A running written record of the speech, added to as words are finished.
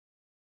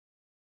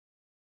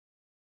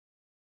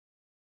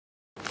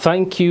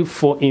Thank you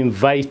for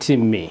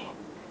inviting me.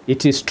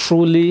 It is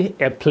truly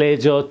a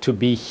pleasure to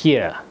be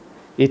here.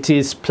 It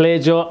is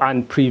pleasure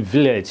and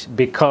privilege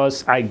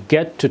because I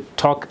get to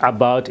talk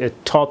about a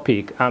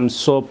topic I'm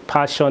so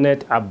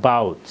passionate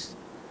about.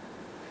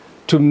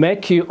 To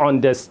make you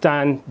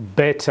understand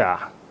better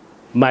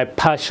my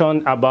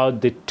passion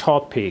about the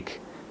topic,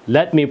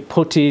 let me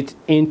put it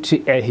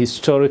into a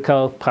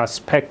historical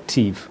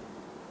perspective.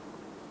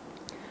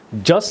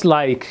 Just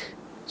like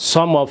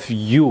some of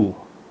you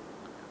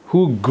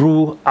who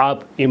grew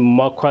up in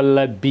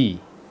Mokwala B,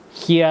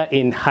 here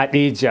in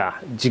Hadejia,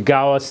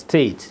 Jigawa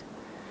State,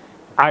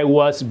 I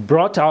was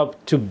brought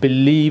up to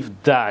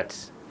believe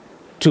that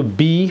to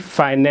be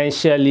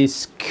financially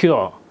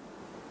secure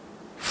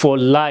for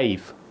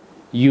life,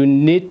 you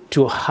need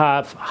to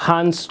have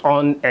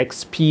hands-on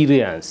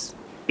experience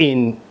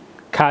in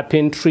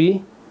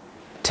carpentry,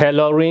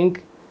 tailoring,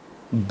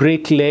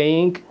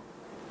 bricklaying,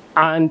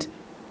 and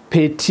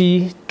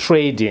petty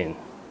trading.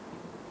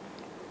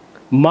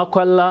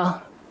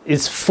 Mokwala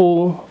is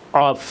full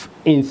of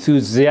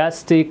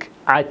enthusiastic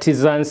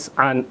artisans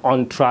and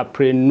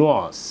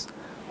entrepreneurs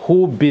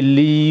who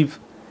believe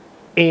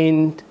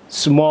in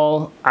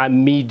small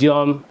and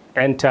medium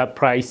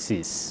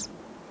enterprises.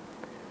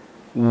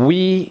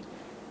 We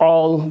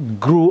all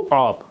grew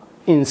up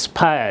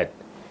inspired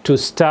to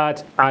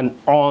start and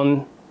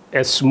own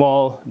a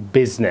small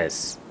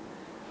business.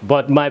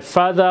 But my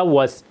father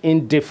was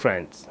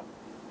indifferent.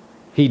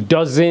 He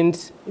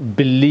doesn't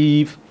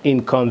believe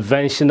in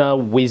conventional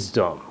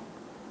wisdom.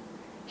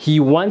 He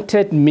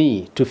wanted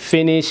me to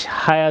finish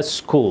higher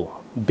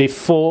school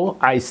before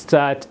I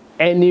start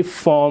any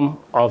form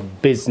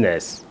of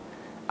business.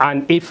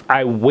 And if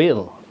I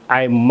will,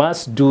 I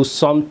must do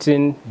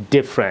something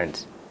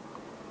different.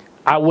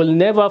 I will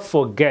never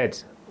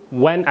forget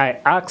when I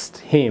asked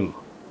him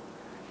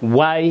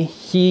why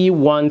he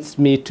wants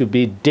me to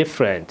be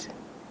different.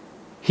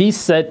 He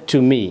said to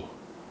me,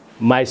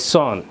 "My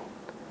son,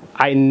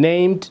 I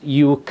named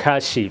you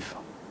Kashif,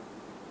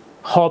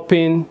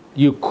 hoping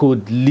you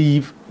could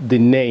leave the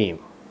name."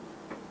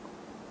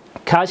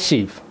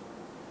 Kashif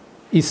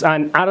is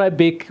an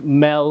Arabic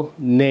male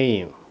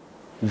name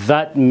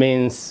that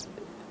means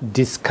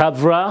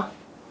discoverer,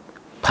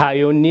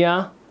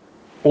 pioneer,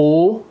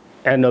 or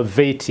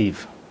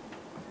innovative.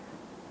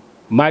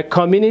 My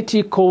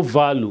community core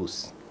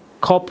values,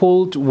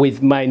 coupled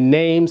with my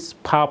name's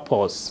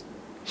purpose,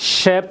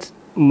 shaped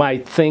my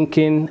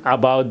thinking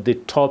about the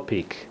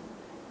topic.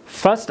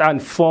 First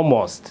and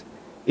foremost,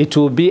 it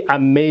will be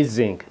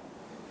amazing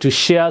to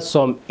share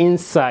some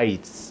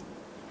insights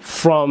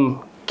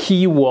from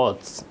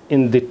keywords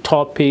in the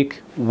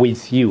topic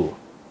with you.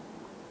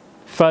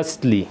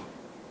 Firstly,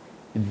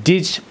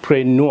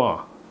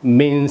 Digipreneur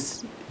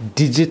means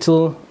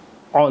digital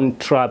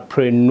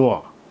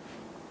entrepreneur,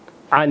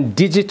 and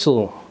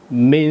digital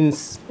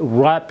means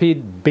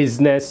rapid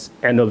business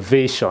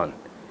innovation.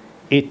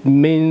 It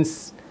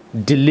means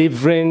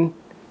delivering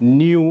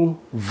new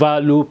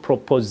value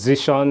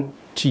proposition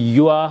to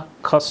your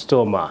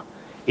customer.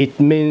 It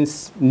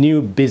means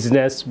new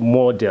business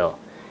model.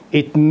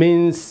 It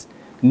means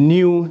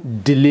new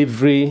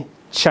delivery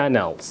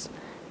channels.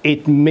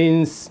 It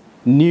means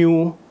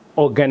new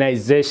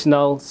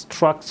organizational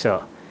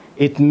structure.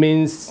 It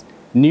means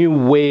new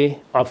way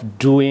of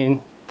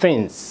doing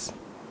things.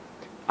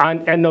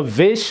 And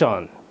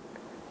innovation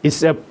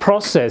is a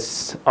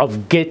process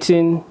of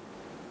getting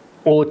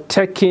or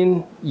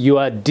taking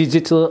your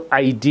digital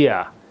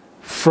idea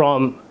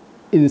from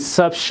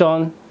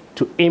inception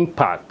to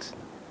impact.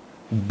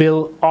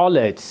 Bill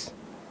Ollett,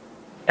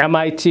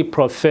 MIT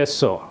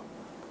professor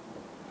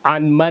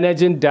and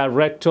managing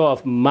director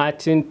of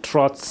Martin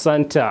Trott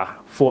Center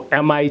for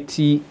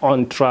MIT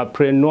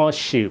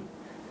Entrepreneurship,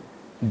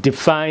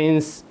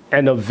 defines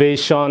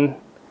innovation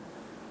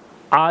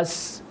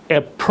as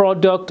a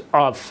product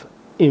of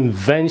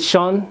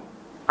invention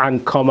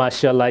and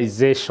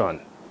commercialization.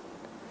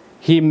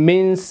 He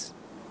means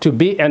to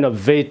be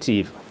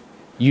innovative,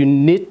 you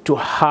need to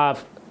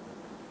have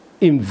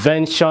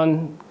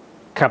invention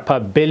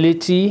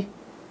capability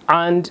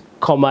and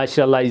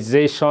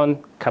commercialization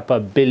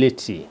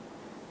capability.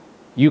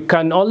 You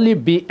can only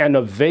be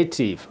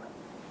innovative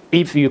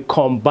if you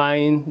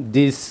combine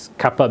these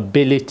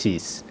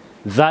capabilities.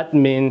 That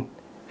means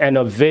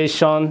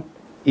innovation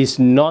is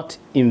not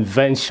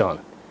invention.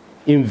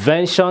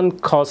 Invention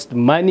costs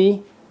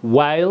money,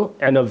 while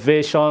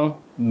innovation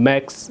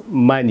makes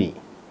money.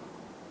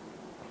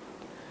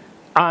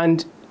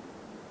 And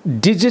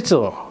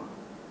digital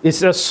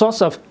is a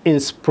source of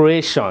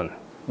inspiration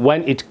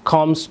when it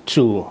comes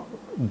to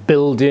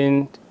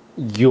building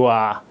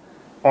your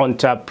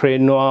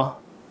entrepreneurship,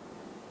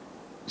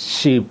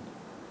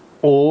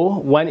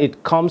 or when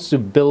it comes to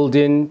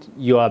building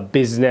your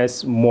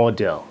business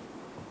model.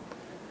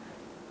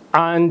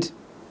 And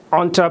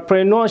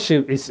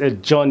entrepreneurship is a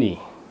journey.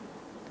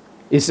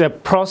 It's a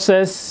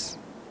process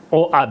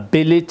or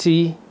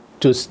ability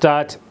to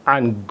start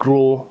and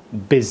grow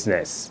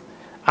business.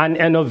 And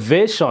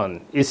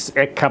innovation is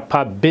a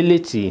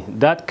capability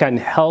that can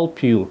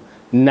help you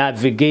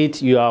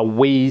navigate your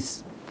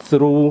ways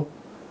through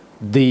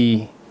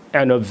the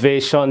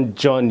innovation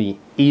journey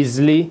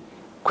easily,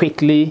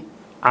 quickly,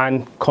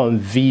 and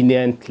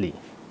conveniently.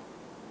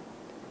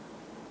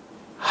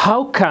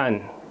 How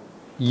can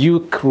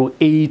you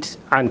create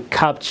and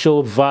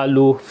capture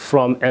value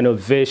from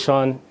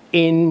innovation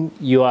in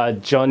your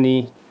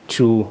journey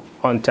to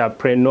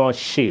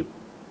entrepreneurship?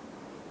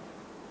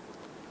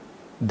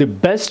 The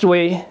best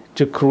way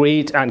to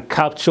create and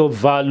capture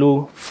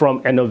value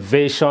from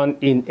innovation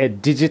in a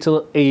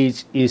digital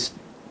age is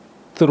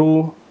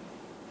through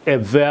a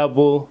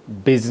viable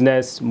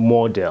business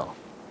model.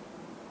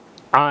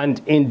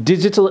 And in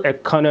digital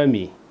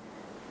economy,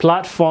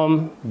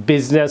 platform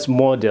business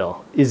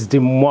model is the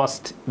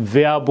most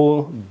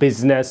viable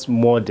business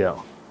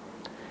model.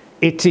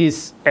 It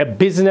is a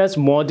business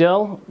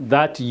model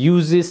that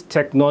uses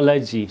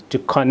technology to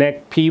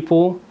connect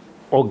people,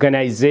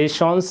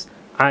 organizations,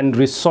 and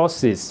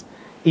resources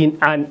in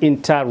an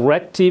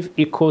interactive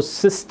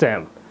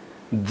ecosystem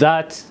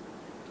that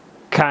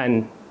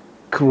can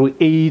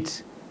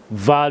create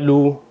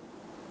value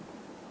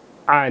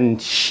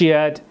and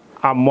shared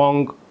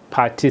among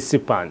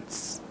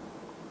participants.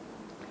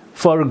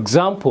 For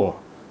example,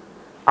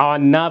 our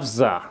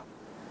NAVSA,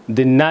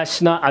 the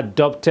National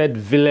Adopted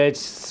Village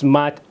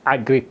Smart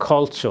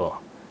Agriculture,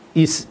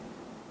 is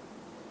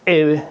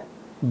a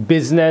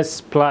business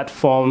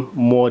platform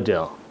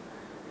model.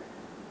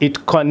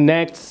 It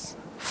connects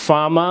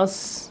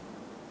farmers,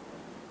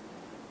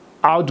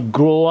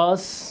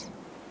 outgrowers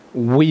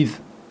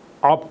with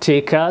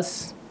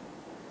uptakers.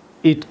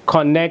 It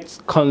connects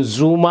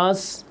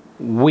consumers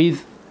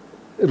with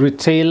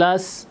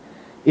retailers.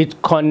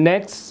 It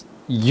connects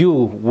you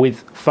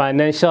with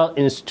financial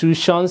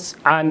institutions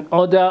and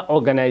other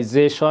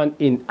organizations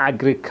in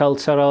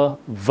agricultural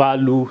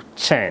value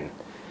chain.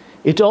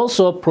 It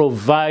also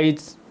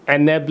provides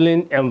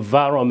enabling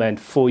environment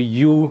for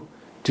you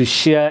to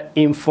share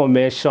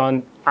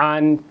information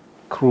and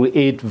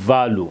create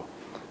value.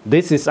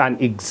 This is an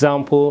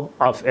example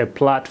of a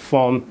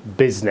platform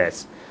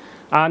business.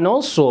 And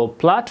also,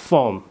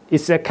 platform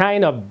is a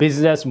kind of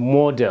business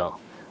model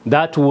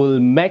that will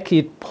make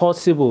it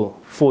possible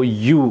for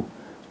you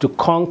to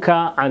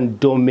conquer and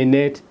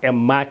dominate a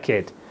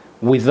market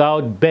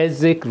without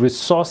basic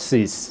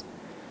resources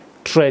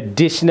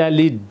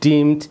traditionally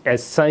deemed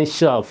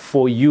essential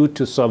for you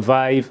to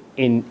survive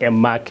in a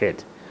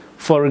market.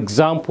 For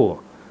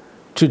example,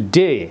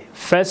 today,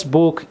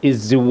 Facebook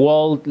is the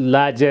world's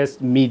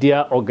largest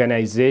media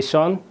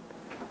organization,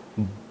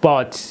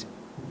 but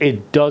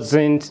it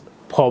doesn't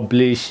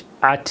publish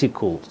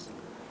articles.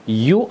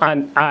 You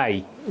and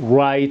I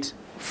write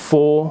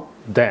for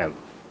them.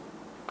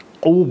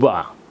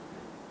 Uber,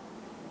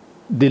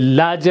 the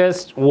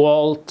largest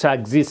world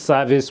taxi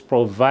service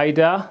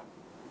provider,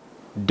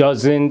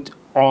 doesn't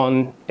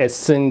own a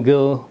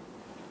single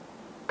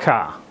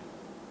car.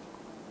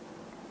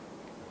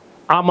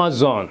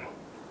 Amazon,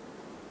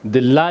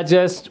 the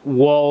largest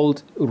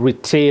world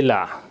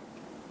retailer,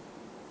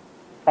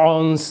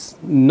 owns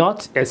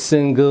not a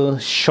single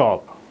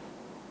shop.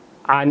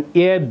 And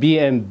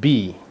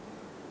Airbnb,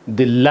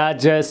 the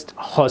largest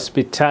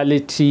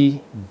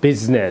hospitality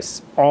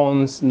business,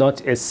 owns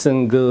not a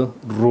single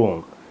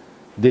room.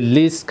 The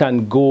list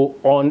can go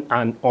on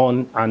and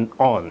on and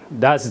on.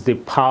 That's the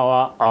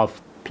power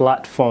of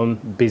platform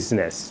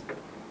business.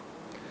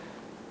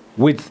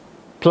 With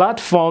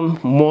platform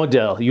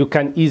model, you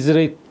can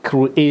easily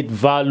create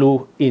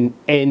value in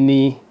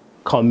any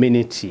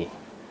community.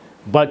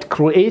 But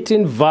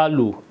creating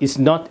value is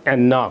not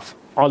enough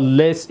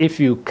unless if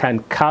you can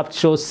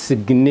capture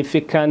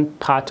significant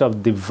part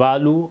of the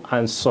value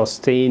and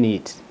sustain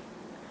it.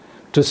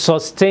 To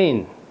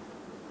sustain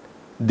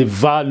the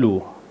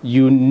value,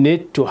 you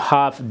need to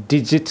have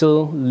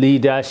digital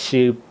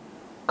leadership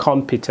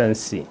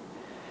competency.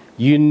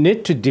 You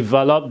need to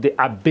develop the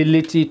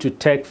ability to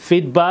take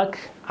feedback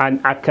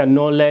and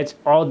acknowledge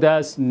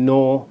others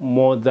know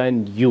more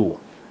than you.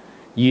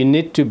 You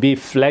need to be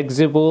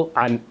flexible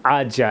and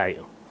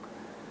agile.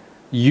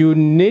 You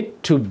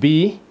need to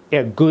be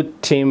a good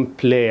team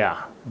player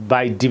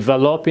by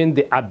developing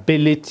the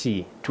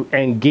ability to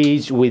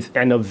engage with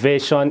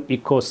innovation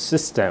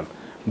ecosystem,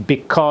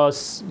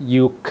 because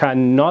you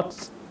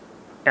cannot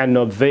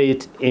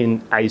innovate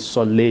in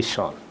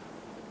isolation.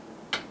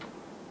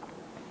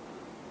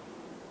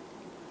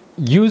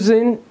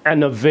 Using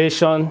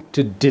innovation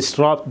to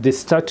disrupt the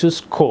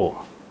status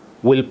quo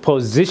will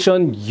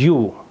position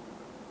you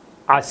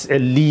as a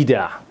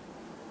leader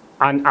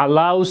and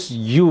allows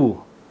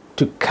you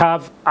to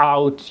carve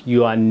out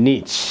your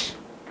niche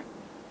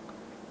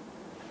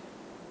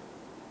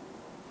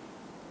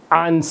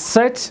and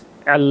set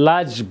a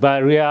large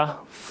barrier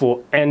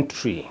for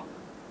entry.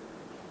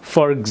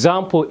 For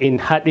example, in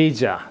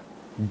Hadejia,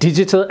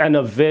 digital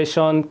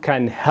innovation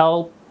can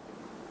help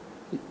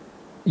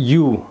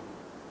you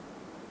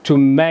to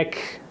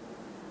make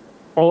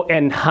or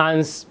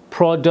enhance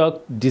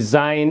product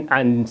design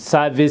and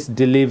service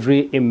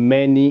delivery in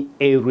many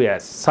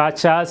areas,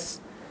 such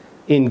as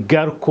in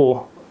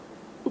Garko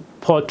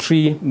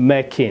pottery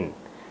making,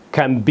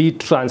 can be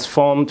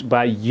transformed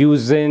by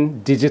using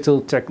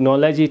digital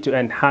technology to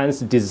enhance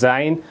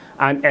design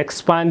and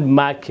expand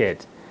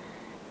market.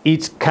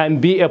 It can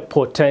be a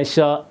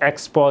potential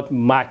export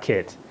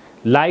market.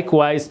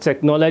 Likewise,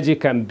 technology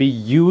can be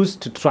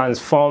used to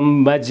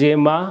transform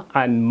Majema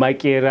and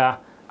Makera,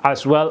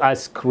 as well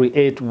as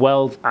create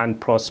wealth and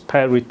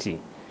prosperity.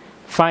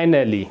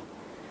 Finally,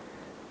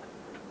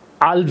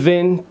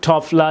 Alvin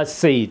Toffler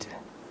said,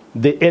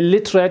 "The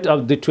illiterate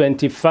of the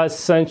 21st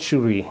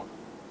century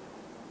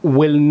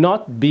will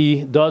not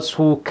be those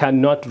who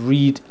cannot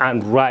read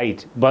and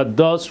write, but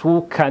those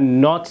who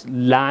cannot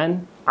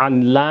learn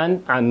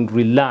and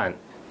relearn."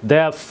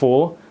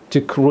 Therefore,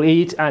 to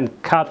create and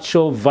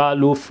capture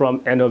value from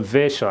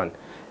innovation,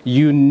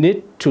 you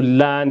need to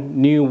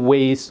learn new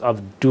ways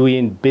of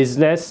doing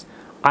business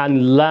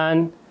and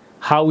learn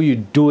how you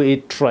do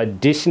it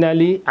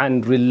traditionally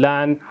and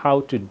relearn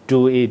how to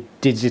do it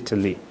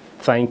digitally.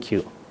 Thank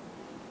you.